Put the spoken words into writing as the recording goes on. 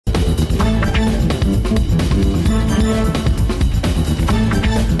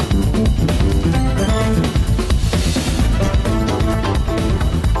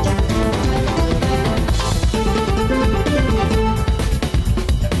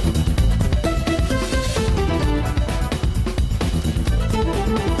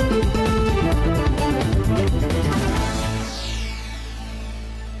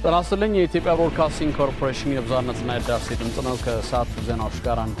ተናስልኝ የኢትዮጵያ ብሮድካስቲንግ ኮርፖሬሽን የብዛነትና የዳሴ ድምጽ ነው ከሰዓቱ ዜናዎች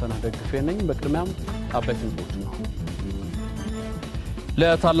ጋር አንተነህ ደግፌ ነኝ በቅድሚያም አበይት ነጥቦች ነው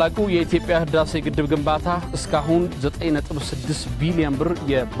ለታላቁ የኢትዮጵያ ህዳሴ ግድብ ግንባታ እስካሁን 9.6 ቢሊዮን ብር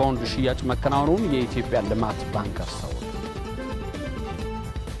የቦንድ ሽያጭ መከናወኑን የኢትዮጵያ ልማት ባንክ አስታወቀ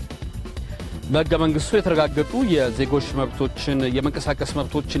በሕገ መንግስቱ የተረጋገጡ የዜጎች መብቶችን የመንቀሳቀስ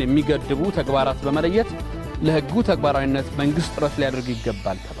መብቶችን የሚገድቡ ተግባራት በመለየት ለህጉ ተግባራዊነት መንግስት ጥረት ሊያደርግ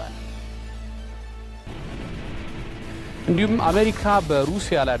ይገባል ተባለ እንዲሁም አሜሪካ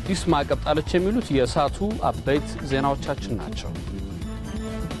በሩሲያ ላይ አዲስ ማዕቀብ ጣለች የሚሉት የሰዓቱ አበይት ዜናዎቻችን ናቸው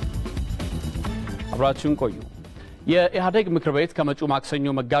አብራችሁን ቆዩ የኢህአዴግ ምክር ቤት ከመጪው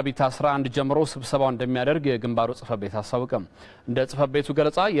ማክሰኞ መጋቢት 11 ጀምሮ ስብሰባው እንደሚያደርግ የግንባሩ ጽሕፈት ቤት አሳወቀም እንደ ጽሕፈት ቤቱ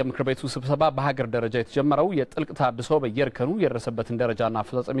ገለጻ የምክር ቤቱ ስብሰባ በሀገር ደረጃ የተጀመረው የጥልቅ ታድሶ በየርከኑ የደረሰበትን ደረጃና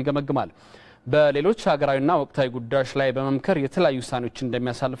አፈጻጸም ይገመግማል በሌሎች ሀገራዊና ወቅታዊ ጉዳዮች ላይ በመምከር የተለያዩ ውሳኔዎችን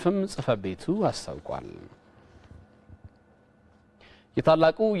እንደሚያሳልፍም ጽሕፈት ቤቱ አስታውቋል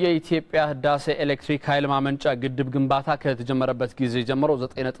የታላቁ የኢትዮጵያ ህዳሴ ኤሌክትሪክ ኃይል ማመንጫ ግድብ ግንባታ ከተጀመረበት ጊዜ ጀምሮ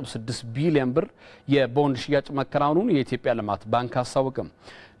 9.6 ቢሊዮን ብር የቦንድ ሽያጭ መከናወኑን የኢትዮጵያ ልማት ባንክ አስታወቀም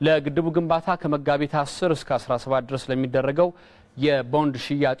ለግድቡ ግንባታ ከመጋቢት 10 እስከ 17 ድረስ ለሚደረገው የቦንድ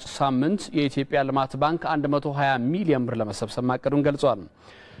ሽያጭ ሳምንት የኢትዮጵያ ልማት ባንክ 120 ሚሊዮን ብር ለመሰብሰብ ማቀዱን ገልጿል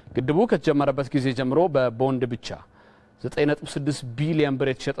ግድቡ ከተጀመረበት ጊዜ ጀምሮ በቦንድ ብቻ 9.6 ቢሊዮን ብር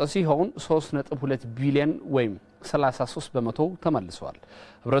የተሸጠ ሲሆን 3.2 ቢሊዮን ወይም 33 በመቶ ተመልሷል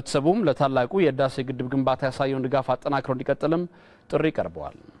ህብረተሰቡም ለታላቁ የህዳሴ ግድብ ግንባታ ያሳየውን ድጋፍ አጠናክሮ እንዲቀጥልም ጥሪ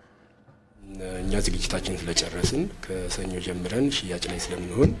ቀርበዋል እኛ ዝግጅታችንን ስለጨረስን ከሰኞ ጀምረን ሽያጭ ላይ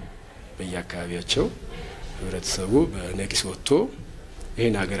ስለምንሆን በየአካባቢያቸው ህብረተሰቡ በነቂስ ወጥቶ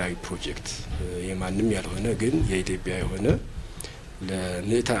ይሄን ሀገራዊ ፕሮጀክት የማንም ያልሆነ ግን የኢትዮጵያ የሆነ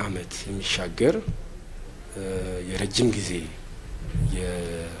ለምዕተ ዓመት የሚሻገር የረጅም ጊዜ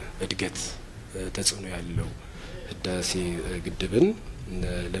የእድገት ተጽዕኖ ያለው ህዳሴ ግድብን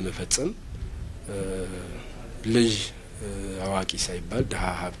ለመፈጸም ልጅ አዋቂ ሳይባል ደሃ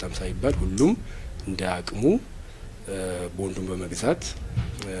ሀብታም ሳይባል ሁሉም እንደ አቅሙ ቦንዱን በመግዛት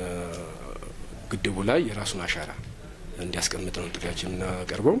ግድቡ ላይ የራሱን አሻራ እንዲያስቀምጥ ነው ጥሪያችንና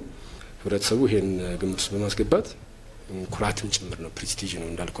ቀርበው ህብረተሰቡ ይሄን ግምት በማስገባት ኩራትም ጭምር ነው ፕሬስቲጅ ነው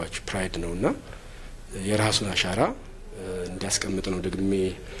እንዳልኳችሁ ፕራይድ ነውና የራሱን አሻራ እንዲያስቀምጥ ነው ደግሜ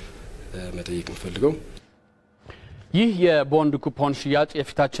መጠየቅ እንፈልገው ይህ የቦንድ ኩፖን ሽያጭ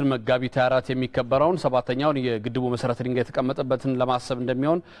የፊታችን መጋቢት 24 የሚከበረውን ሰባተኛውን የግድቡ መሰረተ ድንጋይ የተቀመጠበትን ለማሰብ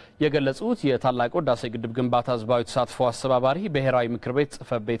እንደሚሆን የገለጹት የታላቁ ህዳሴ ግድብ ግንባታ ህዝባዊ ተሳትፎ አስተባባሪ ብሔራዊ ምክር ቤት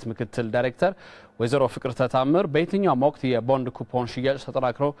ጽሕፈት ቤት ምክትል ዳይሬክተር ወይዘሮ ፍቅርተ ታምር በየትኛውም ወቅት የቦንድ ኩፖን ሽያጭ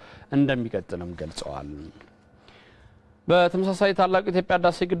ተጠናክሮ እንደሚቀጥልም ገልጸዋል በተመሳሳይ ታላቁ የኢትዮጵያ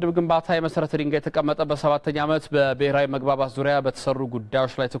ህዳሴ ግድብ ግንባታ የመሰረተ ድንጋይ የተቀመጠበት ሰባተኛ ዓመት በብሔራዊ መግባባት ዙሪያ በተሰሩ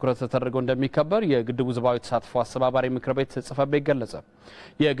ጉዳዮች ላይ ትኩረት ተደርጎ እንደሚከበር የግድቡ ህዝባዊ ተሳትፎ አስተባባሪ ምክር ቤት ጽሕፈት ቤት ገለጸ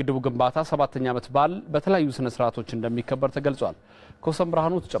የግድቡ ግንባታ ሰባተኛ ዓመት በዓል በተለያዩ ስነ ስርዓቶች እንደሚከበር ተገልጿል ኮሰም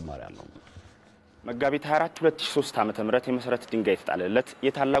ብርሃኑ ተጨማሪ አለው መጋቢት 24 2003 ዓ.ም የመሰረት ድንጋይ የተጣለለት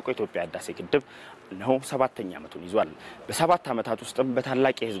የታላቁ የኢትዮጵያ ህዳሴ ግድብ ነው ሰባተኛ ዓመቱን ይዟል በሰባት ዓመታት ውስጥም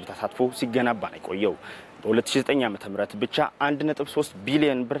በታላቅ የህዝብ ተሳትፎ ሲገነባ ነው የቆየው በ2009 ዓ.ም ብቻ 1.3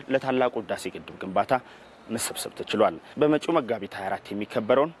 ቢሊዮን ብር ለታላቁ ህዳሴ ግድብ ግንባታ መሰብሰብ ተችሏል በመጪው መጋቢት 24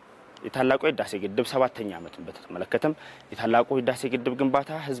 የሚከበረውን የታላቁ ህዳሴ ግድብ ሰባተኛ ዓመቱን በተመለከተም የታላቁ ህዳሴ ግድብ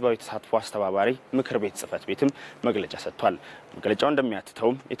ግንባታ ህዝባዊ ተሳትፎ አስተባባሪ ምክር ቤት ጽሕፈት ቤትም መግለጫ ሰጥቷል መግለጫው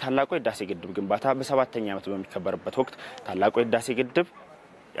እንደሚያትተውም የታላቁ ህዳሴ ግድብ ግንባታ በሰባተኛ ዓመት በሚከበርበት ወቅት ታላቁ ህዳሴ ግድብ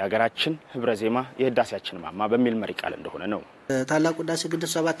የሀገራችን ህብረ ዜማ የህዳሴያችን ማማ በሚል መሪ ቃል እንደሆነ ነው ታላቁ ህዳሴ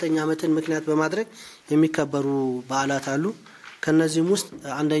ግድብ ሰባተኛ ዓመትን ምክንያት በማድረግ የሚከበሩ በዓላት አሉ ከነዚህም ውስጥ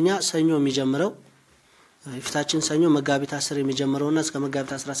አንደኛ ሰኞ የሚጀምረው የፊታችን ሰኞ መጋቢት 10 የሚጀምረውና እስከ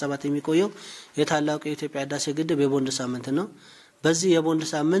መጋቢት 17 የሚቆየው የታላቁ የኢትዮጵያ ህዳሴ ግድብ የቦንድ ሳምንት ነው በዚህ የቦንድ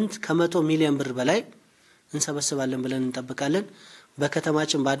ሳምንት ከ100 ሚሊዮን ብር በላይ እንሰበስባለን ብለን እንጠብቃለን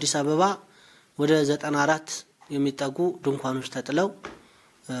በከተማችን በአዲስ አበባ ወደ 94 የሚጠጉ ድንኳኖች ተጥለው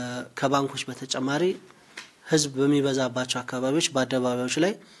ከባንኮች በተጨማሪ ህዝብ በሚበዛባቸው አካባቢዎች በአደባባዮች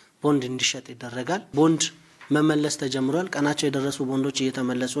ላይ ቦንድ እንዲሸጥ ይደረጋል ቦንድ መመለስ ተጀምሯል ቀናቸው የደረሱ ቦንዶች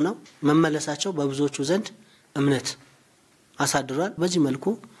እየተመለሱ ነው መመለሳቸው በብዙዎቹ ዘንድ እምነት አሳድሯል በዚህ መልኩ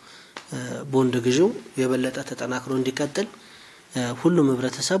ቦንድ ግዢው የበለጠ ተጠናክሮ እንዲቀጥል ሁሉም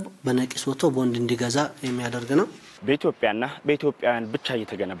ህብረተሰብ በነቂስ ወጥቶ ቦንድ እንዲገዛ የሚያደርግ ነው በኢትዮጵያና በኢትዮጵያውያን ብቻ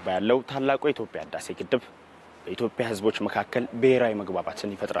እየተገነባ ያለው ታላቁ የኢትዮጵያ ህዳሴ ግድብ በኢትዮጵያ ህዝቦች መካከል ብሔራዊ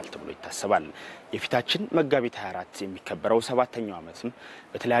መግባባትን ይፈጥራል ተብሎ ይታሰባል የፊታችን መጋቢት 24 የሚከበረው ሰባተኛው ዓመትም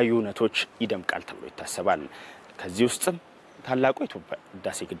በተለያዩ ሁነቶች ይደምቃል ተብሎ ይታሰባል ከዚህ ውስጥም ታላቁ የኢትዮጵያ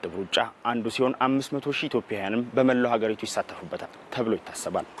ህዳሴ ግድብ ሩጫ አንዱ ሲሆን 500 ሺህ ኢትዮጵያውያንም በመላው ሀገሪቱ ይሳተፉበታል ተብሎ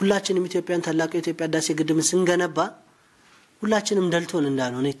ይታሰባል። ሁላችንም ኢትዮጵያን ታላቁ የኢትዮጵያ ህዳሴ ግድብን ስንገነባ ሁላችንም ደልቶን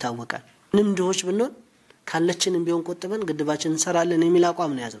እንዳልሆነ ይታወቃል። ምንም ድሆች ብንሆን ካለችንም ቢሆን ቆጥበን ግድባችንን እንሰራለን የሚል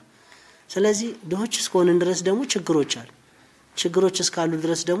አቋም ነው ያዘው። ስለዚህ ድሆች እስከሆነን ድረስ ደግሞ ችግሮች አሉ። ችግሮች እስካሉ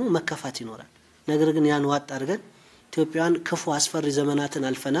ድረስ ደግሞ መከፋት ይኖራል። ነገር ግን ያን ዋጥ አድርገን ኢትዮጵያን ክፉ አስፈሪ ዘመናትን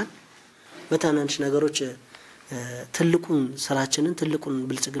አልፈናል። በትናንሽ ነገሮች ትልቁን ስራችንን ትልቁን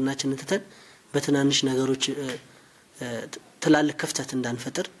ብልጽግናችንን ትተን በትናንሽ ነገሮች ትላልቅ ክፍተት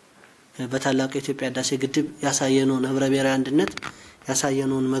እንዳንፈጥር በታላቁ የኢትዮጵያ ህዳሴ ግድብ ያሳየነውን ህብረ ብሔራዊ አንድነት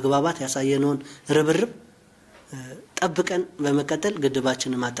ያሳየነውን መግባባት ያሳየነውን ርብርብ ጠብቀን በመቀጠል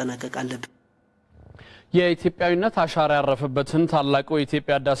ግድባችንን ማጠናቀቅ አለብን። የኢትዮጵያዊነት አሻራ ያረፈበትን ታላቁ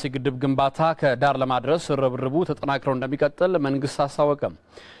የኢትዮጵያ ህዳሴ ግድብ ግንባታ ከዳር ለማድረስ ርብርቡ ተጠናክሮ እንደሚቀጥል መንግስት አሳወቀ።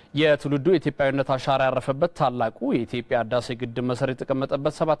 የትውልዱ የኢትዮጵያዊነት አሻራ ያረፈበት ታላቁ የኢትዮጵያ ህዳሴ ግድብ መሰረት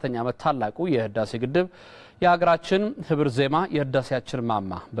የተቀመጠበት 7ኛ ዓመት ታላቁ የህዳሴ ግድብ የሀገራችን ህብር ዜማ የህዳሴያችን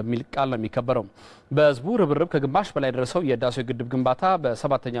ማማ በሚል ቃል ነው የሚከበረው። በህዝቡ ርብርብ ከግማሽ በላይ ደረሰው የህዳሴ ግድብ ግንባታ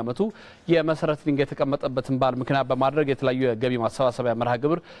በ7ኛ ዓመቱ የመሰረት ድንጋይ የተቀመጠበትን በዓል ምክንያት በማድረግ የተለያዩ የገቢ ማሰባሰቢያ መርሃ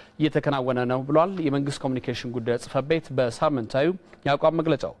ግብር እየተከናወነ ነው ብሏል የመንግስት ኮሚኒኬሽን ጉዳዮች ጽሕፈት ቤት በሳምንታዊ የአቋም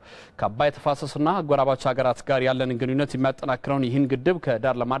መግለጫው። ከአባይ ተፋሰስና አጎራባች ሀገራት ጋር ያለንን ግንኙነት የሚያጠናክረውን ይህን ግድብ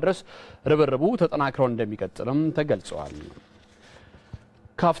ከዳር ለማድረስ ርብርቡ ተጠናክሮ እንደሚቀጥልም ተገልጿል።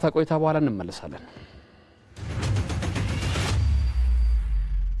 ካፍታ ቆይታ በኋላ እንመለሳለን።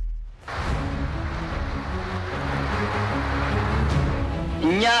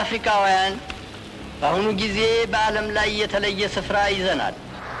 እኛ አፍሪካውያን በአሁኑ ጊዜ በዓለም ላይ የተለየ ስፍራ ይዘናል።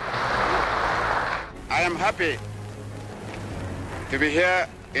 I am happy to be here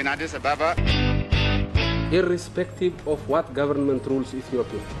in Addis Ababa. Irrespective of what government rules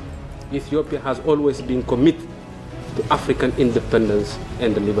Ethiopia, Ethiopia has always been committed to African independence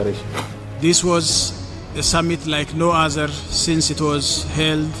and liberation. This was a summit like no other since it was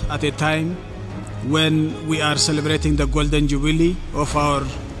held at a time when we are celebrating the golden jubilee of our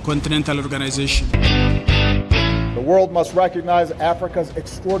continental organization. The world must recognize Africa's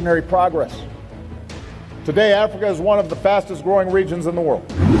extraordinary progress. Today, Africa is one of the fastest growing regions in the world.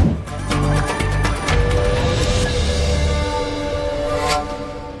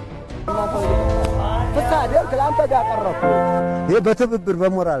 ይሄ በትብብር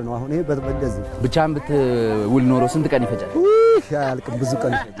በሞራል ነው። አሁን ይሄ በእንደዚህ ብቻም ብትውል ኖሮ ስንት ቀን ይፈጃል? ያልቅም ብዙ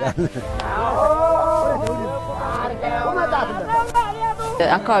ቀን ይፈጃል።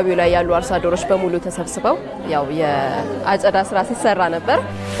 አካባቢው ላይ ያሉ አርሶ አደሮች በሙሉ ተሰብስበው ያው የአጨዳ ስራ ሲሰራ ነበር።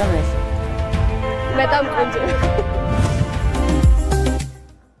 በጣም ቆንጆ።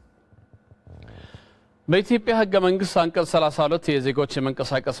 በኢትዮጵያ ህገ መንግስት አንቀጽ 32 የዜጎች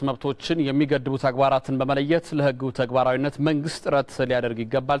የመንቀሳቀስ መብቶችን የሚገድቡ ተግባራትን በመለየት ለህጉ ተግባራዊነት መንግስት ጥረት ሊያደርግ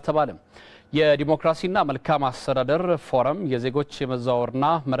ይገባል ተባለ። የዲሞክራሲና መልካም አስተዳደር ፎረም የዜጎች የመዛወርና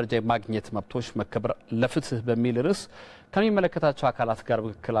መረጃ የማግኘት መብቶች መከበር ለፍትህ በሚል ርዕስ ከሚመለከታቸው አካላት ጋር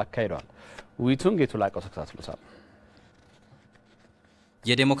ምክክር አካሂዷል። ውይይቱን ጌቱ ላቀው ተከታትሎታል።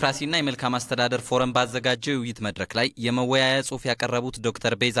 የዲሞክራሲና የመልካም አስተዳደር ፎረም ባዘጋጀው ውይይት መድረክ ላይ የመወያያ ጽሑፍ ያቀረቡት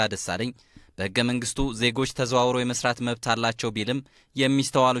ዶክተር ቤዛ ደሳለኝ በህገ መንግስቱ ዜጎች ተዘዋውረው የመስራት መብት አላቸው ቢልም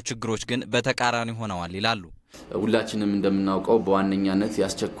የሚስተዋሉ ችግሮች ግን በተቃራኒ ሆነዋል ይላሉ። ሁላችንም እንደምናውቀው በዋነኛነት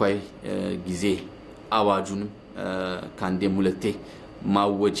ያስቸኳይ ጊዜ አዋጁን ካንዴም ሁለቴ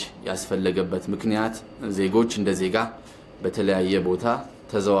ማወጅ ያስፈልገበት ምክንያት ዜጎች እንደ ዜጋ በተለያየ ቦታ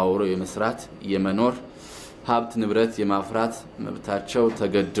ተዘዋውረው የመስራት የመኖር ሀብት ንብረት የማፍራት መብታቸው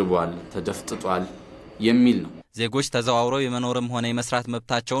ተገድቧል ተደፍጥጧል የሚል ነው። ዜጎች ተዘዋውረው የመኖርም ሆነ የመስራት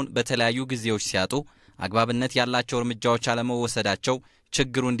መብታቸውን በተለያዩ ጊዜዎች ሲያጡ አግባብነት ያላቸው እርምጃዎች አለመወሰዳቸው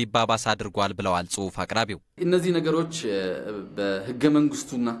ችግሩ እንዲባባስ አድርጓል ብለዋል ጽሑፍ አቅራቢው። እነዚህ ነገሮች በህገ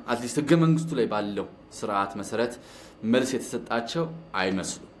መንግስቱና አትሊስት ህገ መንግስቱ ላይ ባለው ስርዓት መሰረት መልስ የተሰጣቸው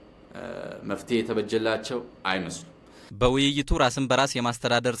አይመስሉ መፍትሄ የተበጀላቸው አይመስሉ። በውይይቱ ራስን በራስ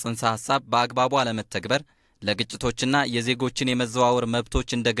የማስተዳደር ጽንሰ ሐሳብ በአግባቡ አለመተግበር ለግጭቶችና የዜጎችን የመዘዋወር መብቶች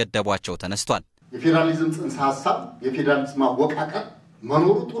እንደገደቧቸው ተነስቷል። የፌደራሊዝም ጽንሰ ሐሳብ የፌደራሊዝም አወቃቀር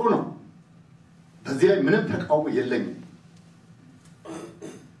መኖሩ ጥሩ ነው። በዚህ ላይ ምንም ተቃውሞ የለኝም።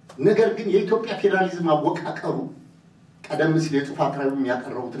 ነገር ግን የኢትዮጵያ ፌደራሊዝም አወቃቀሩ ቀደም ሲል የጽሑፍ አቅራቢው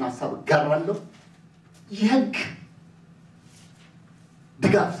የሚያቀርቡትን ሐሳብ ጋራለሁ የህግ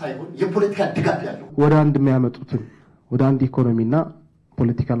ድጋፍ ሳይሆን የፖለቲካ ድጋፍ ያለው ወደ አንድ የሚያመጡትን ወደ አንድ ኢኮኖሚና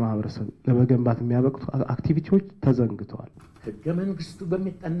ፖለቲካል ማህበረሰብ ለመገንባት የሚያበቁት አክቲቪቲዎች ተዘንግተዋል። ህገ መንግስቱ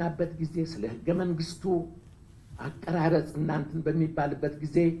በሚጠናበት ጊዜ ስለ ህገ መንግስቱ አቀራረጽ እናንተን በሚባልበት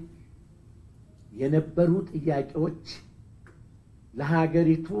ጊዜ የነበሩ ጥያቄዎች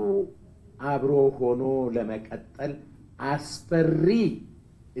ለሀገሪቱ አብሮ ሆኖ ለመቀጠል አስፈሪ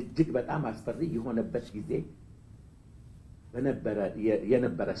እጅግ በጣም አስፈሪ የሆነበት ጊዜ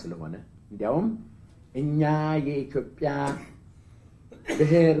የነበረ ስለሆነ እንዲያውም እኛ የኢትዮጵያ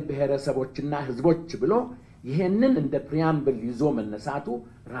ብሔር ብሔረሰቦችና ህዝቦች ብሎ ይሄንን እንደ ፕሪያምብል ይዞ መነሳቱ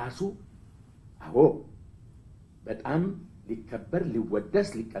ራሱ አዎ በጣም ሊከበር ሊወደስ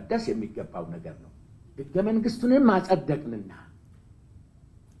ሊቀደስ የሚገባው ነገር ነው። ህገ መንግስቱንም አጸደቅንና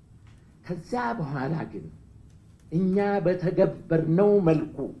ከዛ በኋላ ግን እኛ በተገበርነው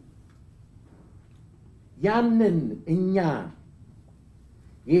መልኩ ያንን እኛ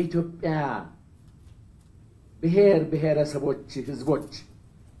የኢትዮጵያ ብሔር ብሔረሰቦች ህዝቦች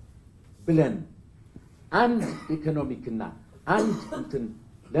ብለን አንድ ኢኮኖሚክና አንድ እንትን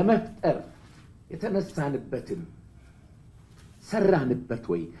ለመፍጠር የተነሳንበትን ሰራንበት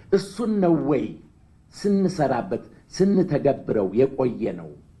ወይ? እሱን ነው ወይ ስንሰራበት ስንተገብረው የቆየ ነው?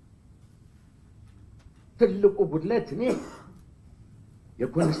 ትልቁ ጉድለት እኔ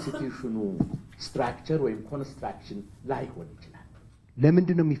የኮንስቲቱሽኑ ስትራክቸር ወይም ኮንስትራክሽን ላይሆን ይችላል።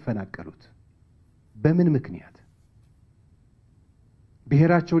 ለምንድን ነው የሚፈናቀሉት? በምን ምክንያት?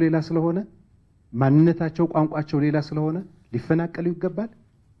 ብሔራቸው ሌላ ስለሆነ ማንነታቸው ቋንቋቸው ሌላ ስለሆነ ሊፈናቀሉ ይገባል?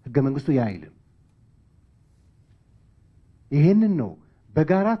 ህገ መንግስቱ ያ አይልም። ይሄንን ነው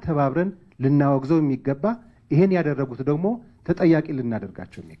በጋራ ተባብረን ልናወግዘው የሚገባ። ይሄን ያደረጉት ደግሞ ተጠያቂ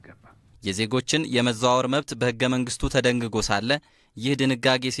ልናደርጋቸው የሚገባ። የዜጎችን የመዘዋወር መብት በህገ መንግስቱ ተደንግጎ ሳለ ይህ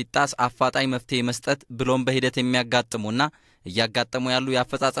ድንጋጌ ሲጣስ አፋጣኝ መፍትሄ መስጠት ብሎም በሂደት የሚያጋጥሙና እያጋጠሙ ያሉ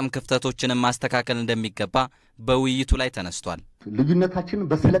የአፈጻጸም ክፍተቶችን ማስተካከል እንደሚገባ በውይይቱ ላይ ተነስቷል። ልዩነታችንን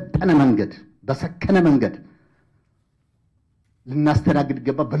በሰለጠነ መንገድ በሰከነ መንገድ ልናስተናግድ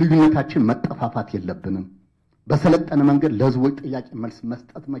ይገባ። በልዩነታችን መጠፋፋት የለብንም። በሰለጠነ መንገድ ለህዝቦች ጥያቄ መልስ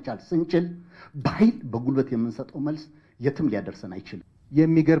መስጠት መቻል ስንችል በኃይል በጉልበት የምንሰጠው መልስ የትም ሊያደርሰን አይችልም።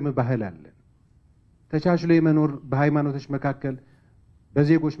 የሚገርም ባህል አለ። ተቻችሎ የመኖር በሃይማኖቶች መካከል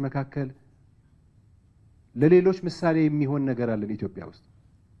በዜጎች መካከል ለሌሎች ምሳሌ የሚሆን ነገር አለ ኢትዮጵያ ውስጥ።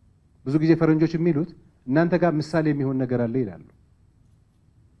 ብዙ ጊዜ ፈረንጆች የሚሉት እናንተ ጋር ምሳሌ የሚሆን ነገር አለ ይላሉ።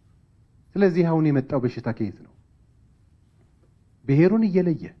 ስለዚህ አሁን የመጣው በሽታ ከየት ነው? ብሔሩን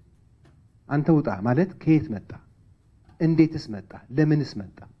እየለየ አንተ ውጣ ማለት ከየት መጣ? እንዴትስ መጣ? ለምንስ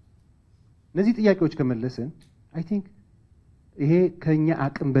መጣ? እነዚህ ጥያቄዎች ከመለስን አይ ቲንክ ይሄ ከኛ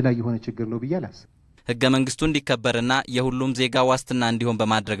አቅም በላይ የሆነ ችግር ነው ብዬ አላስብም። ህገ መንግስቱ እንዲከበርና የሁሉም ዜጋ ዋስትና እንዲሆን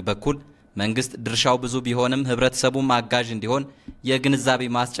በማድረግ በኩል መንግስት ድርሻው ብዙ ቢሆንም ህብረተሰቡም አጋዥ እንዲሆን የግንዛቤ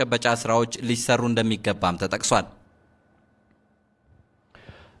ማስጨበጫ ስራዎች ሊሰሩ እንደሚገባም ተጠቅሷል።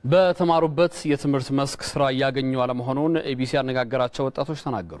 በተማሩበት የትምህርት መስክ ስራ እያገኙ አለመሆኑን ኤቢሲ ያነጋገራቸው ወጣቶች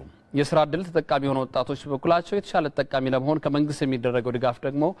ተናገሩ። የስራ ዕድል ተጠቃሚ የሆኑ ወጣቶች በኩላቸው የተሻለ ተጠቃሚ ለመሆን ከመንግስት የሚደረገው ድጋፍ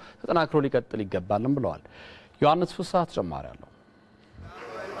ደግሞ ተጠናክሮ ሊቀጥል ይገባልም ብለዋል። ዮሐንስ ፍስሐ ተጨማሪ አለው።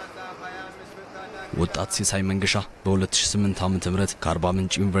 ወጣት ሲሳይ መንገሻ በ2008 ዓ.ም ከአርባ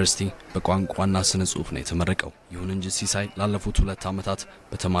ምንጭ ዩኒቨርሲቲ በቋንቋና ስነ ጽሑፍ ነው የተመረቀው። ይሁን እንጂ ሲሳይ ላለፉት 2 ዓመታት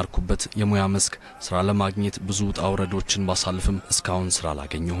በተማርኩበት የሙያ መስክ ስራ ለማግኘት ብዙ ውጣ ውረዶችን ባሳልፍም እስካሁን ስራ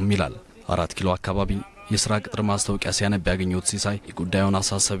አላገኘሁም ይላል። 4 ኪሎ አካባቢ የስራ ቅጥር ማስታወቂያ ሲያነብ ያገኘው ሲሳይ የጉዳዩን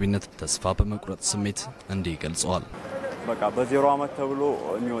አሳሳቢነት ተስፋ በመቁረጥ ስሜት እንዲህ ገልጸዋል። በቃ በ0 ዓመት ተብሎ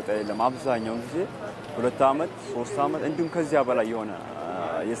የሚወጣ የለም። አብዛኛው ጊዜ 2 ዓመት 3 ዓመት እንዲሁም ከዚያ በላይ የሆነ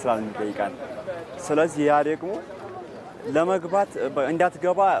የስራ ልምድ ይጠይቃል። ስለዚህ ያ ደግሞ ለመግባት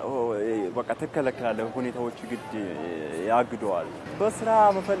እንዳትገባ በቃ ተከለከላለ። ሁኔታዎች ግድ ያግደዋል። በስራ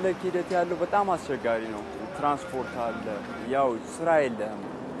መፈለግ ሂደት ያለው በጣም አስቸጋሪ ነው። ትራንስፖርት አለ፣ ያው ስራ የለም፣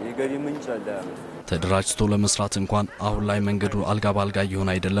 የገቢ ምንጭ የለም። ተደራጅቶ ለመስራት እንኳን አሁን ላይ መንገዱ አልጋ ባልጋ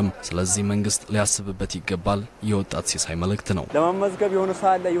ይሆን አይደለም። ስለዚህ መንግስት ሊያስብበት ይገባል የወጣት ሲሳይ መልእክት ነው። ለመመዝገብ የሆነ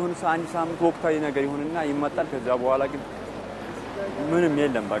ሰዓት ላይ የሆነ አንድ ሳምንት ወቅታዊ ነገር ይሆንና ይመጣል። ከዛ በኋላ ግን ምንም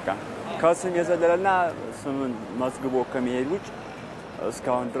የለም። በቃ ከስም የዘለለና ስምን መዝግቦ ከመሄድ ውጭ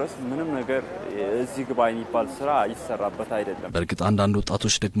እስካሁን ድረስ ምንም ነገር እዚህ ግባ የሚባል ስራ ይሰራበት አይደለም። በእርግጥ አንዳንድ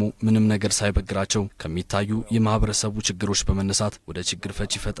ወጣቶች ደግሞ ምንም ነገር ሳይበግራቸው ከሚታዩ የማህበረሰቡ ችግሮች በመነሳት ወደ ችግር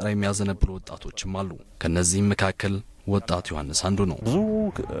ፈቺ ፈጠራ የሚያዘነብሉ ወጣቶችም አሉ። ከነዚህም መካከል ወጣት ዮሐንስ አንዱ ነው። ብዙ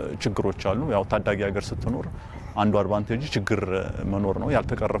ችግሮች አሉ። ያው ታዳጊ ሀገር ስትኖር አንዱ አድቫንቴጅ ችግር መኖር ነው።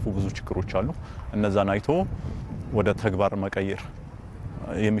 ያልተቀረፉ ብዙ ችግሮች አሉ። እነዛን አይቶ ወደ ተግባር መቀየር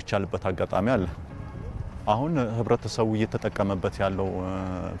የሚቻልበት አጋጣሚ አለ። አሁን ህብረተሰቡ እየተጠቀመበት ያለው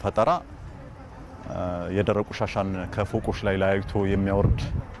ፈጠራ የደረቁ ቆሻሻን ከፎቆች ላይ ላይቶ የሚያወርድ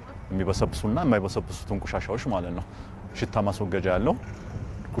የሚበሰብሱና የማይበሰብሱትን ቆሻሻዎች ማለት ነው። ሽታ ማስወገጃ ያለው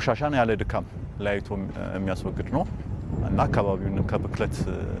ቆሻሻን ያለ ድካም ላይቶ የሚያስወግድ ነው እና አካባቢውን ከብክለት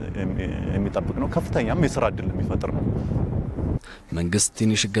የሚጠብቅ ነው። ከፍተኛም የስራ ዕድል የሚፈጥር ነው። መንግስት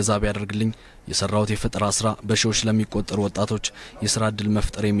ትንሽ እገዛ ቢያደርግልኝ የሰራውት የፈጠራ ስራ በሺዎች ለሚቆጠሩ ወጣቶች የስራ እድል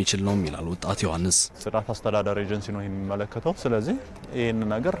መፍጠር የሚችል ነው ይላል ወጣት ዮሐንስ። ጽዳት አስተዳደር ኤጀንሲ ነው የሚመለከተው። ስለዚህ ይሄን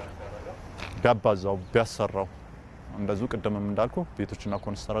ነገር ቢያባዛው ቢያሰራው እንደዚሁ ቅድምም እንዳልኩ ቤቶችና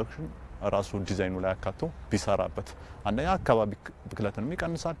ኮንስትራክሽን ራሱ ዲዛይኑ ላይ አካቶ ቢሰራበት አንደኛ አካባቢ ብክለትንም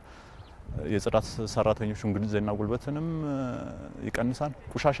ይቀንሳል፣ የጽዳት ሰራተኞችን ግንዘና ጉልበትንም ይቀንሳል፣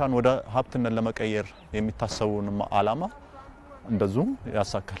 ቆሻሻን ወደ ሀብትነት ለመቀየር የሚታሰቡንም አላማ እንደዚሁ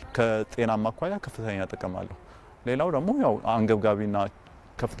ያሳካል። ከጤናማ አኳያ ከፍተኛ ጥቅም አለው። ሌላው ደግሞ ያው አንገብጋቢና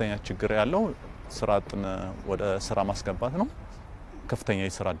ከፍተኛ ችግር ያለው ስራ አጥን ወደ ስራ ማስገባት ነው። ከፍተኛ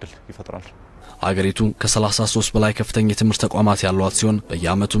የስራ እድል ይፈጥራል። አገሪቱ ከ33 በላይ ከፍተኛ የትምህርት ተቋማት ያሏት ሲሆን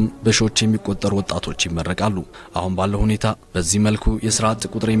በየአመቱም በሺዎች የሚቆጠሩ ወጣቶች ይመረቃሉ። አሁን ባለው ሁኔታ በዚህ መልኩ የስራ አጥ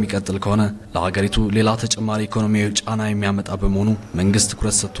ቁጥር የሚቀጥል ከሆነ ለሀገሪቱ ሌላ ተጨማሪ ኢኮኖሚያዊ ጫና የሚያመጣ በመሆኑ መንግስት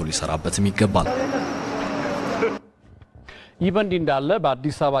ትኩረት ሰጥቶ ሊሰራበትም ይገባል። ይህ በእንዲህ እንዳለ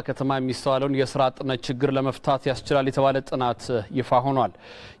በአዲስ አበባ ከተማ የሚስተዋለውን የስራ አጥነት ችግር ለመፍታት ያስችላል የተባለ ጥናት ይፋ ሆኗል።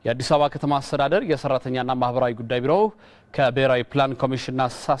 የአዲስ አበባ ከተማ አስተዳደር የሰራተኛና ማህበራዊ ጉዳይ ቢሮ ከብሔራዊ ፕላን ኮሚሽንና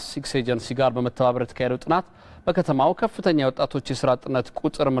ስታቲስቲክስ ኤጀንሲ ጋር በመተባበር የተካሄደው ጥናት በከተማው ከፍተኛ የወጣቶች የስራ አጥነት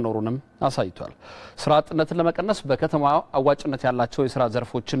ቁጥር መኖሩንም አሳይቷል። ስራ አጥነትን ለመቀነስ በከተማው አዋጭነት ያላቸው የስራ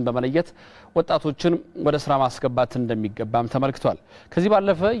ዘርፎችን በመለየት ወጣቶችን ወደ ስራ ማስገባት እንደሚገባም ተመልክቷል። ከዚህ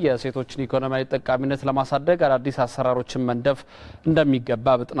ባለፈ የሴቶችን ኢኮኖሚያዊ ተጠቃሚነት ለማሳደግ አዳዲስ አሰራሮችን መንደፍ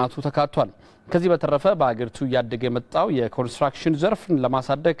እንደሚገባ በጥናቱ ተካቷል። ከዚህ በተረፈ በአገሪቱ ያደገ የመጣው የኮንስትራክሽን ዘርፍን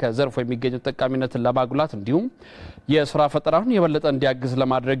ለማሳደግ ከዘርፉ የሚገኙ ተጠቃሚነትን ለማጉላት እንዲሁም የስራ ፈጠራውን የበለጠ እንዲያግዝ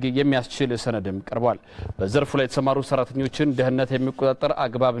ለማድረግ የሚያስችል ሰነድም ቀርቧል። በዘርፉ ላይ የተሰማሩ ሰራተኞችን ደህንነት የሚቆጣጠር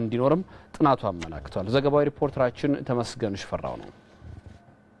አግባብ እንዲኖርም ጥናቱ አመላክቷል። ዘገባው ሪፖርተራችን ተመስገን ሽፈራው ነው።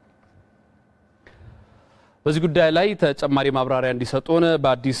 በዚህ ጉዳይ ላይ ተጨማሪ ማብራሪያ እንዲሰጡን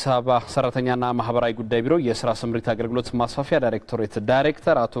በአዲስ አበባ ሰራተኛና ማህበራዊ ጉዳይ ቢሮ የስራ ስምሪት አገልግሎት ማስፋፊያ ዳይሬክቶሬት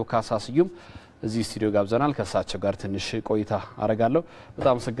ዳይሬክተር አቶ ካሳ ስዩም እዚህ ስቱዲዮ ጋብዘናል። ከሳቸው ጋር ትንሽ ቆይታ አረጋለሁ።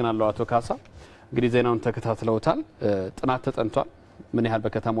 በጣም አመሰግናለሁ አቶ ካሳ። እንግዲህ ዜናውን ተከታትለውታል። ጥናት ተጠንቷል። ምን ያህል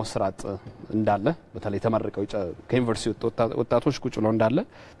በከተማው ስራ አጥ እንዳለ በተለይ ተመርቀው ከዩኒቨርሲቲ ወጣቶች ቁጭ ብለው እንዳለ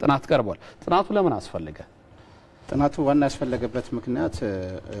ጥናት ቀርቧል። ጥናቱ ለምን አስፈልገ? ጥናቱ ዋና ያስፈለገበት ምክንያት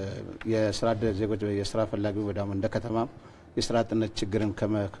የስራ ዜጎች የስራ ፈላጊው ወዳም እንደ ከተማ የስራ አጥነት ችግርን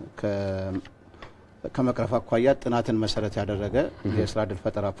ከመቅረፍ አኳያ ጥናትን መሰረት ያደረገ የስራ ዕድል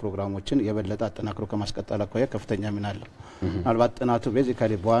ፈጠራ ፕሮግራሞችን የበለጠ አጠናክሮ ከማስቀጠል አኳያ ከፍተኛ ሚና አለው። ምናልባት ጥናቱ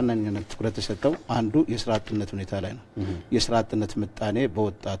ቤዚካሊ በዋናነት ትኩረት የሰጠው አንዱ የስራ አጥነት ሁኔታ ላይ ነው። የስራ አጥነት ምጣኔ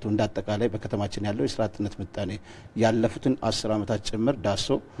በወጣቱ እንዳጠቃላይ በከተማችን ያለው የስራ አጥነት ምጣኔ ያለፉትን 10 ዓመታት ጭምር ዳሶ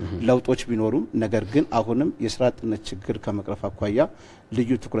ለውጦች ቢኖሩም ነገር ግን አሁንም የስራ አጥነት ችግር ከመቅረፍ አኳያ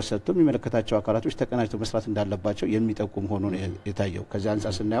ልዩ ትኩረት ሰጥቶ የሚመለከታቸው አካላቶች ተቀናጅተው መስራት እንዳለባቸው የሚጠቁም ሆኖ ነው የታየው። ከዚህ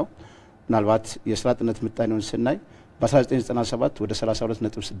አንፃር ስናየው ምናልባት የስራ አጥነት ምጣኔውን ስናይ በ1997 ወደ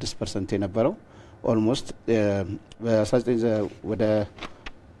 32.6% የነበረው ኦልሞስት በ19 ወደ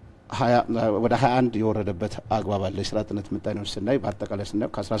 21 የወረደበት አግባብ አለ። የስራ አጥነት ምጣኔውን ስናይ በአጠቃላይ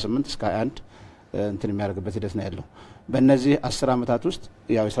ስናየው ከ18 እስከ 21 እንትን የሚያደርግበት ሂደት ነው ያለው። በእነዚህ 10 ዓመታት ውስጥ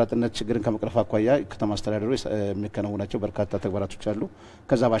ያው የስራ አጥነት ችግርን ከመቅረፍ አኳያ ከተማ አስተዳደሩ የሚከናወናቸው በርካታ ተግባራቶች አሉ።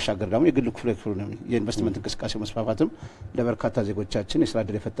 ከዛ ባሻገር ደግሞ የግል ክፍለ ኢኮኖሚ የኢንቨስትመንት እንቅስቃሴ መስፋፋትም ለበርካታ ዜጎቻችን የስራ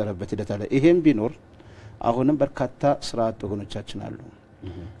ዕድል የፈጠረበት ሂደት አለ። ይሄም ቢኖር አሁንም በርካታ ስራ አጥ ወገኖቻችን አሉ።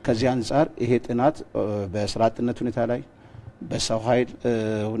 ከዚህ አንጻር ይሄ ጥናት በስራ አጥነት ሁኔታ ላይ በሰው ኃይል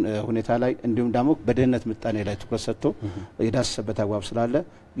ሁኔታ ላይ እንዲሁም ደግሞ በድህነት ምጣኔ ላይ ትኩረት ሰጥቶ የዳሰሰበት አግባብ ስላለ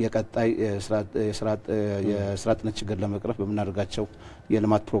የቀጣይ የስራ አጥነት ችግር ለመቅረፍ በምናደርጋቸው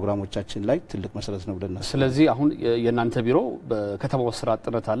የልማት ፕሮግራሞቻችን ላይ ትልቅ መሰረት ነው ብለናል። ስለዚህ አሁን የናንተ ቢሮ በከተማው ስራ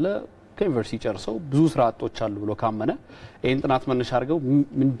አጥነት አለ ከዩኒቨርሲቲ ጨርሰው ብዙ ስራ አጦች አሉ ብሎ ካመነ ይሄን ጥናት መነሻ አድርገው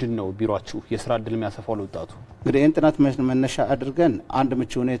ምንድነው ቢሮአችሁ የስራ ዕድል የሚያሰፋው ለወጣቱ? እንግዲህ ይሄን ጥናት መነሻ አድርገን አንድ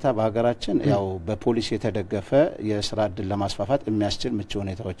ምቹ ሁኔታ በሀገራችን ያው በፖሊሲ የተደገፈ የስራ ዕድል ለማስፋፋት የሚያስችል ምቹ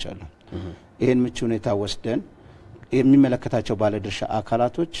ሁኔታዎች አሉ። ይሄን ምቹ ሁኔታ ወስደን የሚመለከታቸው ባለድርሻ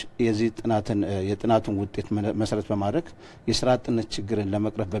አካላቶች የዚህ የጥናቱን ውጤት መሰረት በማድረግ የስራ አጥነት ችግርን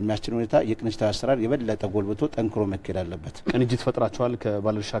ለመቅረፍ በሚያስችል ሁኔታ የቅንጅታዊ አሰራር የበለጠ ጎልብቶ ጠንክሮ መካሄድ አለበት። ቅንጅት ፈጥራቸዋል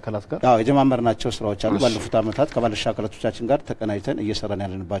ከባለድርሻ አካላት ጋር? አዎ የጀማመርናቸው ስራዎች አሉ። ባለፉት ዓመታት ከባለድርሻ አካላቶቻችን ጋር ተቀናጅተን እየሰራን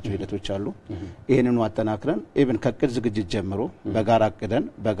ያለንባቸው ሂደቶች አሉ። ይሄንኑ አጠናክረን ኢቭን ከቅድ ዝግጅት ጀምሮ በጋራ አቅደን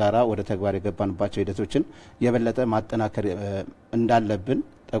በጋራ ወደ ተግባር የገባንባቸው ሂደቶችን የበለጠ ማጠናከር እንዳለብን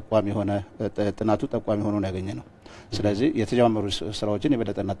ጠቋሚ ሆነ ጥናቱ ጠቋሚ ሆኖ ነው ያገኘነው። ስለዚህ የተጀመሩ ስራዎችን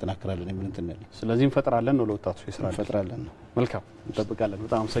የበለጠ እናጠናክራለን የሚል እንትን ነው። ስለዚህ እንፈጥራለን ነው ለወጣቶች የስራ እንፈጥራለን ነው። መልካም እንጠብቃለን።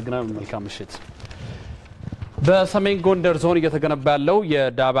 በጣም አመሰግናለሁ። መልካም ምሽት። በሰሜን ጎንደር ዞን እየተገነባ ያለው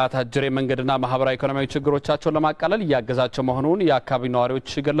የዳባት አጅሬ መንገድና ማህበራዊ ኢኮኖሚያዊ ችግሮቻቸውን ለማቃለል እያገዛቸው መሆኑን የአካባቢው ነዋሪዎች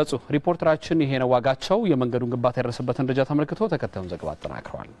ገለጹ። ሪፖርተራችን ይሄ ነው ዋጋቸው የመንገዱን ግንባታ የደረሰበትን ደረጃ ተመልክቶ ተከታዩን ዘገባ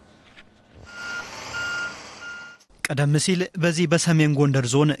አጠናክሯል። ቀደም ሲል በዚህ በሰሜን ጎንደር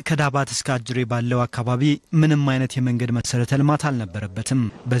ዞን ከዳባት እስከ አጅሬ ባለው አካባቢ ምንም አይነት የመንገድ መሰረተ ልማት አልነበረበትም።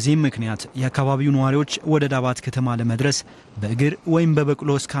 በዚህም ምክንያት የአካባቢው ነዋሪዎች ወደ ዳባት ከተማ ለመድረስ በእግር ወይም በበቅሎ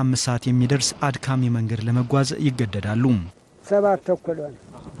እስከ 5 ሰዓት የሚደርስ አድካሚ መንገድ ለመጓዝ ይገደዳሉ። 7 ተኩል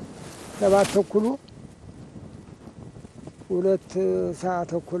 2 ሰዓት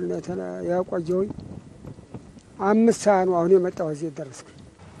ተኩል ያቆየው 5 ሰዓት ነው አሁን የመጣው እዚህ ደረስኩ።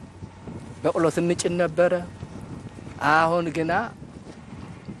 በቅሎ ስንጭን ነበረ። አሁን ግና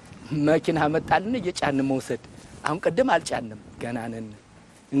መኪና መጣልን እየጫን መውሰድ። አሁን ቀደም አልጫንም ገና ነን።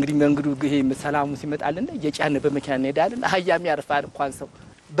 እንግዲህ መንገዱ ይሄ ሰላሙ ሲመጣልን እየጫን በመኪና እንሄዳለን። አህያም ያርፋል እንኳን ሰው።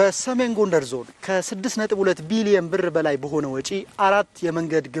 በሰሜን ጎንደር ዞን ከ6.2 ቢሊዮን ብር በላይ በሆነ ወጪ 4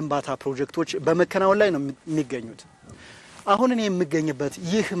 የመንገድ ግንባታ ፕሮጀክቶች በመከናወን ላይ ነው የሚገኙት። አሁን እኔ የምገኝበት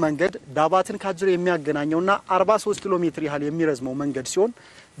ይህ መንገድ ዳባትን ከአጅሬ የሚያገናኘውና 43 ኪሎ ሜትር ያህል የሚረዝመው መንገድ ሲሆን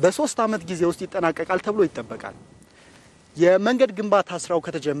በ3 ዓመት ጊዜ ውስጥ ይጠናቀቃል ተብሎ ይጠበቃል። የመንገድ ግንባታ ስራው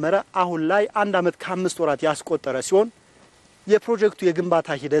ከተጀመረ አሁን ላይ 1 ዓመት ከ5 ወራት ያስቆጠረ ሲሆን የፕሮጀክቱ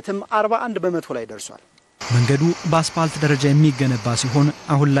የግንባታ ሂደትም 41 በመቶ ላይ ደርሷል። መንገዱ በአስፋልት ደረጃ የሚገነባ ሲሆን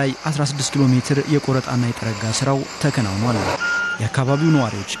አሁን ላይ 16 ኪሎ ሜትር የቆረጣና የጠረጋ ስራው ተከናውኗል። የአካባቢው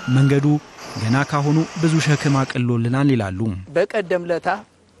ነዋሪዎች መንገዱ ገና ካሁኑ ብዙ ሸክም አቅሎልናል ይላሉ። በቀደም ለታ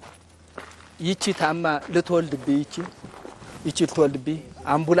ይቺ ታማ ልትወልድብኝ ይቺ ልትወልድብኝ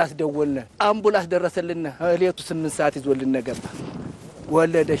አምቡላንስ ደወልነ። አምቡላንስ ደረሰልን። እሌቱ 8 ሰዓት ይዞልን ገባ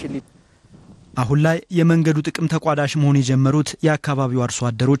ወለደሽልኝ። አሁን ላይ የመንገዱ ጥቅም ተቋዳሽ መሆን የጀመሩት የአካባቢው አርሶ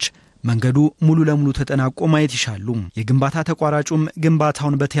አደሮች መንገዱ ሙሉ ለሙሉ ተጠናቆ ማየት ይሻሉ። የግንባታ ተቋራጩም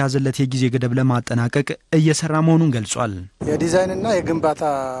ግንባታውን በተያዘለት የጊዜ ገደብ ለማጠናቀቅ እየሰራ መሆኑን ገልጿል። የዲዛይንና የግንባታ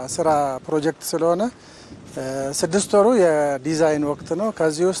ስራ ፕሮጀክት ስለሆነ 6 ወሩ የዲዛይን ወቅት ነው።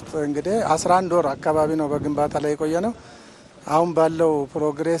 ከዚህ ውስጥ እንግዲህ 11 ወር አካባቢ ነው በግንባታ ላይ የቆየ ነው። አሁን ባለው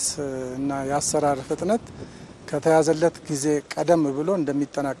ፕሮግሬስ እና የአሰራር ፍጥነት ከተያዘለት ጊዜ ቀደም ብሎ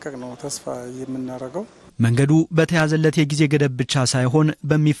እንደሚጠናቀቅ ነው ተስፋ የምናደርገው። መንገዱ በተያዘለት የጊዜ ገደብ ብቻ ሳይሆን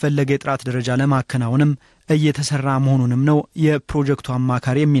በሚፈለገ የጥራት ደረጃ ለማከናወንም እየተሰራ መሆኑንም ነው የፕሮጀክቱ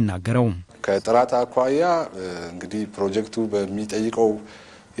አማካሪ የሚናገረው። ከጥራት አኳያ እንግዲህ ፕሮጀክቱ በሚጠይቀው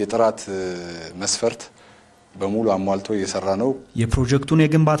የጥራት መስፈርት በሙሉ አሟልቶ እየሰራ ነው። የፕሮጀክቱን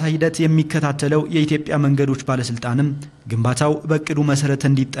የግንባታ ሂደት የሚከታተለው የኢትዮጵያ መንገዶች ባለስልጣንም ግንባታው በእቅዱ መሰረት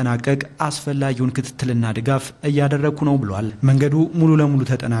እንዲጠናቀቅ አስፈላጊውን ክትትልና ድጋፍ እያደረጉ ነው ብሏል። መንገዱ ሙሉ ለሙሉ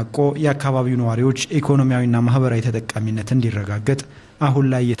ተጠናቆ የአካባቢው ነዋሪዎች ኢኮኖሚያዊና ማህበራዊ ተጠቃሚነት እንዲረጋገጥ አሁን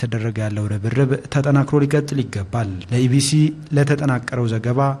ላይ እየተደረገ ያለው ርብርብ ተጠናክሮ ሊቀጥል ይገባል። ለኢቢሲ ለተጠናቀረው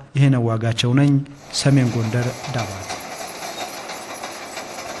ዘገባ ይሄ ነው ዋጋቸው ነኝ፣ ሰሜን ጎንደር ዳባት።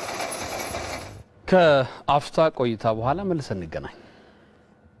 ከአፍታ ቆይታ በኋላ መልሰን እንገናኝ።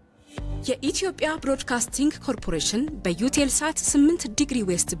 የኢትዮጵያ ብሮድካስቲንግ ኮርፖሬሽን በዩቴልሳት 8 ዲግሪ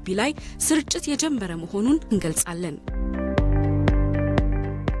ዌስት ቢ ላይ ስርጭት የጀመረ መሆኑን እንገልጻለን።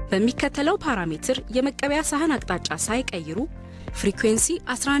 በሚከተለው ፓራሜትር የመቀበያ ሳህን አቅጣጫ ሳይቀይሩ ፍሪኩዌንሲ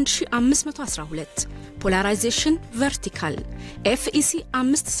 11512፣ ፖላራይዜሽን ቨርቲካል፣ ኤፍኢሲ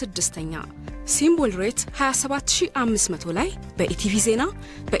 5/6ኛ፣ ሲምቦል ሬት 27500 ላይ በኢቲቪ ዜና፣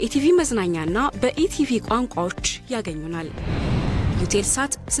 በኢቲቪ መዝናኛና በኢቲቪ ቋንቋዎች ያገኙናል።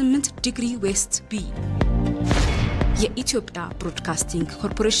 ዩቴልሳት 8 ዲግሪ ዌስት ቢ። የኢትዮጵያ ብሮድካስቲንግ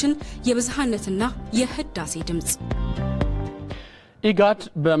ኮርፖሬሽን የብዝሃነትና የህዳሴ ድምጽ። ኢጋድ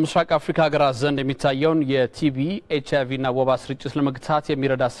በምስራቅ አፍሪካ ሀገራት ዘንድ የሚታየውን የቲቢ ኤችአይቪ እና ወባ ስርጭት ለመግታት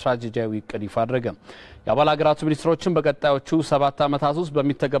የሚረዳ ስትራቴጂያዊ እቅድ ይፋ አደረገ። የአባል ሀገራቱ ሚኒስትሮችን በቀጣዮቹ 7 ዓመታት ውስጥ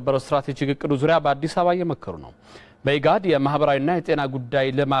በሚተገበረው ስትራቴጂክ እቅዱ ዙሪያ በአዲስ አበባ እየመከሩ ነው። በኢጋድ የማህበራዊና የጤና ጉዳይ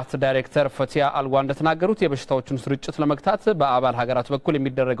ልማት ዳይሬክተር ፈቲያ አልዋ እንደተናገሩት የበሽታዎችን ስርጭት ለመግታት በአባል ሀገራት በኩል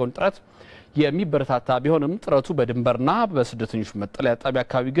የሚደረገውን ጥረት የሚበረታታ ቢሆንም ጥረቱ በድንበርና በስደተኞች መጠለያ ጣቢያ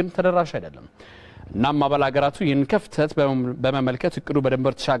አካባቢ ግን ተደራሽ አይደለም። እናም አባል ሀገራቱ ይህን ክፍተት በመመልከት እቅዱ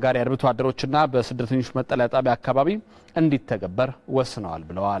በድንበር ተሻጋሪ አርብቶ አደሮችና በስደተኞች መጠለያ ጣቢያ አካባቢ እንዲተገበር ወስነዋል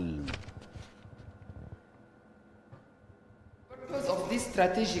ብለዋል። The purpose of this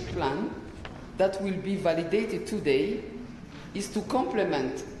strategic plan that will be validated today is to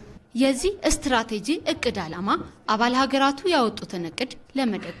complement የዚህ ስትራቴጂ እቅድ ዓላማ አባል ሀገራቱ ያወጡትን እቅድ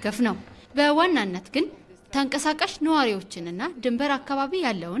ለመደገፍ ነው። በዋናነት ግን ተንቀሳቃሽ ነዋሪዎችንና ድንበር አካባቢ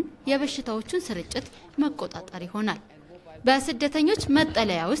ያለውን የበሽታዎችን ስርጭት መቆጣጠር ይሆናል። በስደተኞች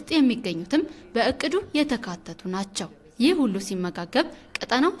መጠለያ ውስጥ የሚገኙትም በእቅዱ የተካተቱ ናቸው። ይህ ሁሉ ሲመጋገብ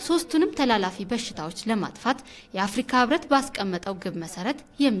ቀጠናው ሶስቱንም ተላላፊ በሽታዎች ለማጥፋት የአፍሪካ ህብረት ባስቀመጠው ግብ መሰረት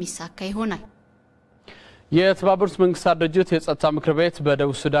የሚሳካ ይሆናል። የተባበሩት መንግስታት ድርጅት የጸጥታ ምክር ቤት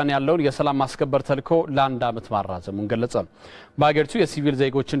በደቡብ ሱዳን ያለውን የሰላም ማስከበር ተልዕኮ ለአንድ ዓመት ማራዘሙን ገለጸ። በአገሪቱ የሲቪል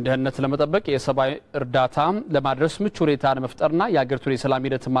ዜጎችን ደህንነት ለመጠበቅ የሰብአዊ እርዳታ ለማድረስ ምቹ ሁኔታ ለመፍጠርና የአገሪቱን የሰላም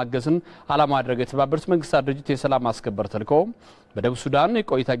ሂደት ማገዝን ዓላማ ያደረገው የተባበሩት መንግስታት ድርጅት የሰላም ማስከበር ተልዕኮ በደቡብ ሱዳን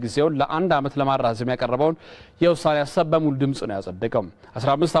የቆይታ ጊዜውን ለአንድ ዓመት ለማራዘም ያቀረበውን የውሳኔ ሀሳብ በሙሉ ድምጽ ነው ያጸደቀው።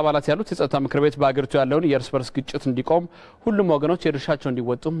 15 አባላት ያሉት የጸጥታ ምክር ቤት በአገሪቱ ያለውን የእርስ በርስ ግጭት እንዲቆም ሁሉም ወገኖች የድርሻቸውን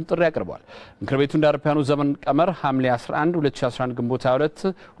እንዲወጡም ጥሪ አቅርበዋል። ምክር ቤቱ እንደ አውሮፓውያኑ ዘመን ቀመር ሐምሌ 11 2011 ግንቦት 22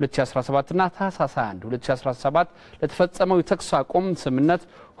 2017 እና ታህሳስ 21 2017 ለተፈጸመው የተኩስ አቁም ስምምነት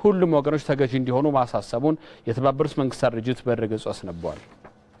ሁሉም ወገኖች ተገዢ እንዲሆኑ ማሳሰቡን የተባበሩት መንግስታት ድርጅት በድረገጹ አስነብቧል።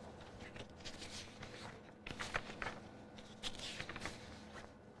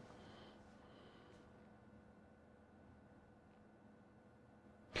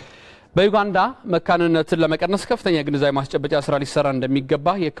 በዩጋንዳ መካንነትን ለመቀነስ ከፍተኛ ግንዛቤ ማስጨበጫ ስራ ሊሰራ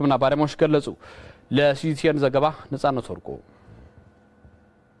እንደሚገባ የሕክምና ባለሙያዎች ገለጹ። ለሲቲኤን ዘገባ ነጻነት ወርቁ።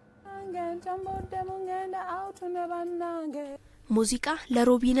 ሙዚቃ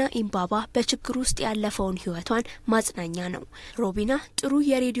ለሮቢና ኢምባባ በችግር ውስጥ ያለፈውን ህይወቷን ማጽናኛ ነው። ሮቢና ጥሩ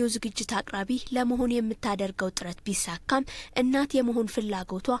የሬዲዮ ዝግጅት አቅራቢ ለመሆን የምታደርገው ጥረት ቢሳካም እናት የመሆን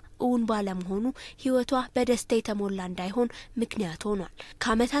ፍላጎቷ እውን ባለመሆኑ ህይወቷ በደስታ የተሞላ እንዳይሆን ምክንያት ሆኗል።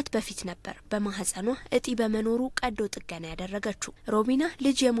 ከዓመታት በፊት ነበር በማህፀኗ እጢ በመኖሩ ቀዶ ጥገና ያደረገችው። ሮቢና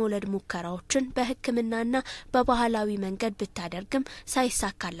ልጅ የመውለድ ሙከራዎችን በህክምናና በባህላዊ መንገድ ብታደርግም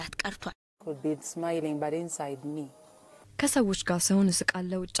ሳይሳካላት ቀርቷል። ከሰዎች ጋር ሰውን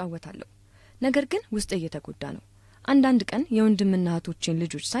እስቃለሁ እጫወታለሁ፣ ነገር ግን ውስጤ እየተጎዳ ነው። አንዳንድ ቀን የወንድምና እህቶቼን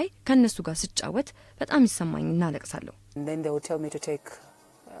ልጆች ሳይ ከነሱ ጋር ስጫወት በጣም ይሰማኝና አለቅሳለሁ።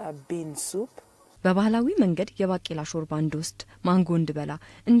 በባህላዊ መንገድ የባቄላ ሾርባ እንድወስድ፣ ማንጎ እንድበላ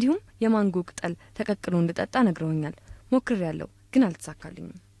እንዲሁም የማንጎ ቅጠል ተቀቅሎ እንድጠጣ ነግረውኛል። ሞክሬያለሁ ግን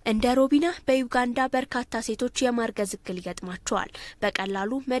አልተሳካልኝም። እንደ ሮቢና በዩጋንዳ በርካታ ሴቶች የማርገዝ እክል ይገጥማቸዋል።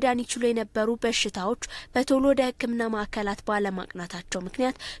 በቀላሉ መዳን ይችሉ የነበሩ በሽታዎች በቶሎ ወደ ሕክምና ማዕከላት ባለማቅናታቸው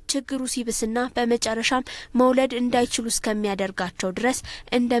ምክንያት ችግሩ ሲብስና በመጨረሻም መውለድ እንዳይችሉ እስከሚያደርጋቸው ድረስ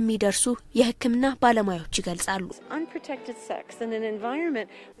እንደሚደርሱ የሕክምና ባለሙያዎች ይገልጻሉ።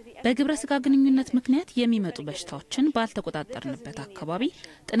 በግብረ ስጋ ግንኙነት ምክንያት የሚመጡ በሽታዎችን ባልተቆጣጠርንበት አካባቢ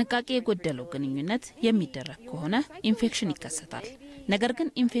ጥንቃቄ የጎደለው ግንኙነት የሚደረግ ከሆነ ኢንፌክሽን ይከሰታል። ነገር ግን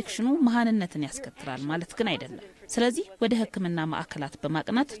ኢንፌክሽኑ መሃንነትን ያስከትላል ማለት ግን አይደለም። ስለዚህ ወደ ሕክምና ማዕከላት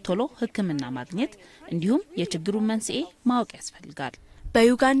በማቅናት ቶሎ ሕክምና ማግኘት እንዲሁም የችግሩን መንስኤ ማወቅ ያስፈልጋል።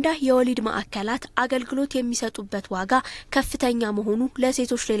 በዩጋንዳ የወሊድ ማዕከላት አገልግሎት የሚሰጡበት ዋጋ ከፍተኛ መሆኑ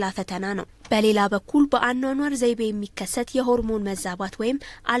ለሴቶች ሌላ ፈተና ነው። በሌላ በኩል በአኗኗር ዘይቤ የሚከሰት የሆርሞን መዛባት ወይም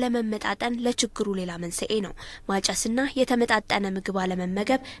አለመመጣጠን ለችግሩ ሌላ መንስኤ ነው። ማጨስና የተመጣጠነ ምግብ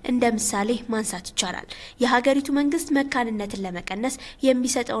አለመመገብ እንደ ምሳሌ ማንሳት ይቻላል። የሀገሪቱ መንግስት መካንነትን ለመቀነስ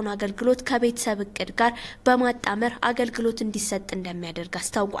የሚሰጠውን አገልግሎት ከቤተሰብ እቅድ ጋር በማጣመር አገልግሎት እንዲሰጥ እንደሚያደርግ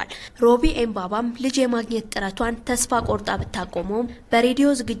አስታውቋል። ሮቢ ኤምባባም ልጅ የማግኘት ጥረቷን ተስፋ ቆርጣ ብታቆመውም በሬዲዮ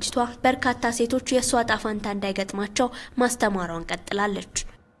ዝግጅቷ በርካታ ሴቶች የሷ ጣፋንታ እንዳይገጥማቸው ማስተማሯን ቀጥላለች።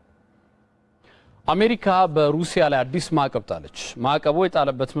 አሜሪካ በሩሲያ ላይ አዲስ ማዕቀብ ጣለች። ማዕቀቡ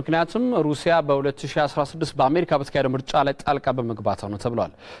የጣለበት ምክንያትም ሩሲያ በ2016 በአሜሪካ በተካሄደው ምርጫ ላይ ጣልቃ በመግባቷ ነው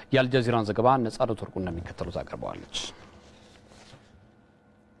ተብሏል። የአልጀዚራን ዘገባ ነጻነት ወርቁ እንደሚከተሉት አቀርበዋለች።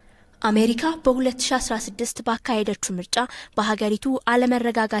 አሜሪካ በ2016 ባካሄደችው ምርጫ በሀገሪቱ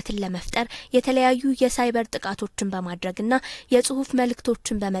አለመረጋጋትን ለመፍጠር የተለያዩ የሳይበር ጥቃቶችን በማድረግና የጽሁፍ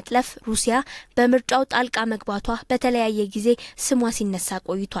መልእክቶችን በመጥለፍ ሩሲያ በምርጫው ጣልቃ መግባቷ በተለያየ ጊዜ ስሟ ሲነሳ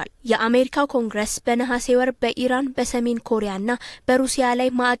ቆይቷል። የአሜሪካው ኮንግረስ በነሐሴ ወር በኢራን፣ በሰሜን ኮሪያና በሩሲያ ላይ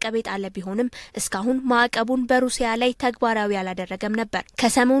ማዕቀብ የጣለ ቢሆንም እስካሁን ማዕቀቡን በሩሲያ ላይ ተግባራዊ አላደረገም ነበር።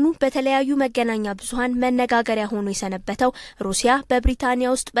 ከሰሞኑ በተለያዩ መገናኛ ብዙሃን መነጋገሪያ ሆኖ የሰነበተው ሩሲያ በብሪታንያ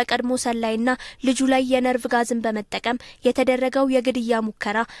ውስጥ በቀድሞ ሰላይና ልጁ ላይ የነርቭ ጋዝን በመጠቀም የተደረገው የግድያ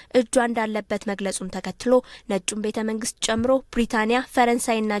ሙከራ እጇ እንዳለበት መግለጹን ተከትሎ ነጩን ቤተ መንግስት ጨምሮ ብሪታንያ፣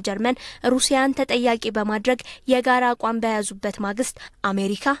 ፈረንሳይና ጀርመን ሩሲያን ተጠያቂ በማድረግ የጋራ አቋም በያዙበት ማግስት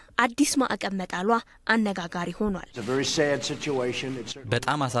አሜሪካ አዲስ ማዕቀብ መጣሏ አነጋጋሪ ሆኗል።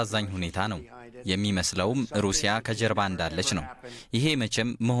 በጣም አሳዛኝ ሁኔታ ነው። የሚመስለውም ሩሲያ ከጀርባ እንዳለች ነው። ይሄ መቼም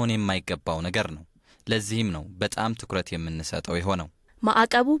መሆን የማይገባው ነገር ነው። ለዚህም ነው በጣም ትኩረት የምንሰጠው የሆነው።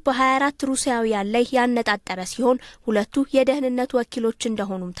 ማዕቀቡ በ24 ሩሲያውያን ላይ ያነጣጠረ ሲሆን ሁለቱ የደህንነት ወኪሎች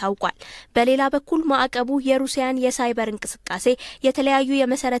እንደሆኑም ታውቋል። በሌላ በኩል ማዕቀቡ የሩሲያን የሳይበር እንቅስቃሴ፣ የተለያዩ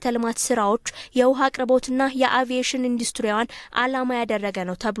የመሰረተ ልማት ስራዎች፣ የውሃ አቅርቦትና የአቪዬሽን ኢንዱስትሪዋን ዓላማ ያደረገ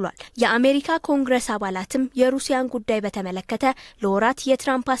ነው ተብሏል። የአሜሪካ ኮንግረስ አባላትም የሩሲያን ጉዳይ በተመለከተ ለወራት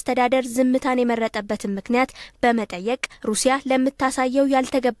የትራምፕ አስተዳደር ዝምታን የመረጠበትን ምክንያት በመጠየቅ ሩሲያ ለምታሳየው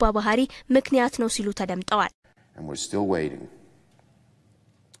ያልተገባ ባህሪ ምክንያት ነው ሲሉ ተደምጠዋል።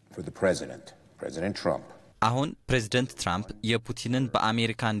 For the President Trump, አሁን ፕሬዝዳንት ትራምፕ የፑቲንን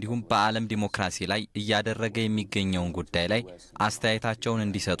በአሜሪካ እንዲሁም በዓለም ዲሞክራሲ ላይ እያደረገ የሚገኘውን ጉዳይ ላይ አስተያየታቸውን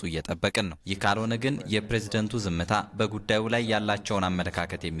እንዲሰጡ እየጠበቅን ነው። ይህ ካልሆነ ግን የፕሬዝዳንቱ ዝምታ በጉዳዩ ላይ ያላቸውን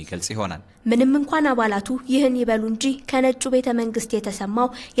አመለካከት የሚገልጽ ይሆናል። ምንም እንኳን አባላቱ ይህን ይበሉ እንጂ ከነጩ ቤተ መንግስት የተሰማው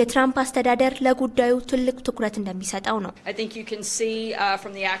የትራምፕ አስተዳደር ለጉዳዩ ትልቅ ትኩረት እንደሚሰጠው ነው።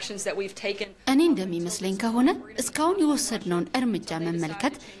 እኔ እንደሚመስለኝ ከሆነ እስካሁን የወሰድነውን እርምጃ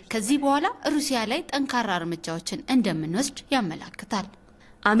መመልከት ከዚህ በኋላ ሩሲያ ላይ ጠንካራ እርምጃዎችን እንደምንወስድ ያመለክታል።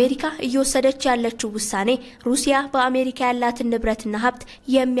 አሜሪካ እየወሰደች ያለችው ውሳኔ ሩሲያ በአሜሪካ ያላትን ንብረትና ሀብት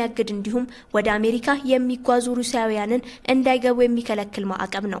የሚያግድ እንዲሁም ወደ አሜሪካ የሚጓዙ ሩሲያውያንን እንዳይገቡ የሚከለክል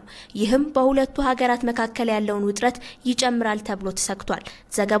ማዕቀብ ነው። ይህም በሁለቱ ሀገራት መካከል ያለውን ውጥረት ይጨምራል ተብሎ ተሰግቷል።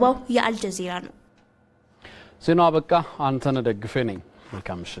 ዘገባው የአልጀዚራ ነው። ዜናው አበቃ። አንተነህ ደግፌ ነኝ።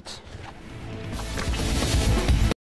 መልካም ምሽት።